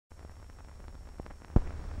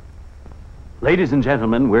Ladies and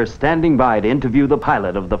gentlemen, we're standing by to interview the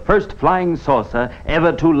pilot of the first flying saucer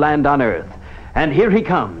ever to land on Earth. And here he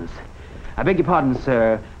comes. I beg your pardon,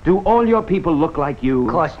 sir. Do all your people look like you?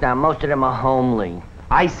 Of course not. Most of them are homely.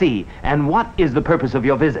 I see. And what is the purpose of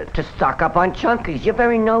your visit? To stock up on Chunkies. You're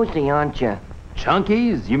very nosy, aren't you?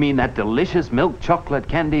 Chunkies? You mean that delicious milk chocolate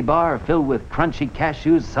candy bar filled with crunchy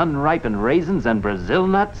cashews, sun-ripened raisins, and Brazil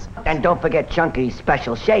nuts? And don't forget Chunky's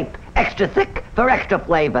special shape. Extra thick for extra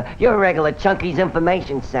flavor. You're a regular Chunky's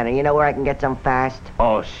information center. You know where I can get some fast?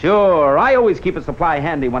 Oh, sure. I always keep a supply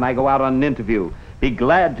handy when I go out on an interview. Be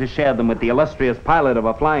glad to share them with the illustrious pilot of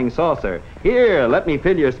a flying saucer. Here, let me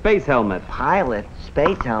fill your space helmet. Pilot?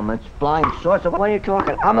 Space helmets? Flying saucer? What are you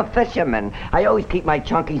talking? I'm a fisherman. I always keep my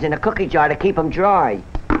Chunkies in a cookie jar to keep them dry.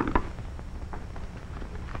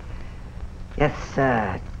 Yes,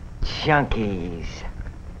 sir. Chunkies.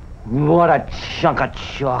 What a chunk of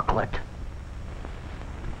chocolate.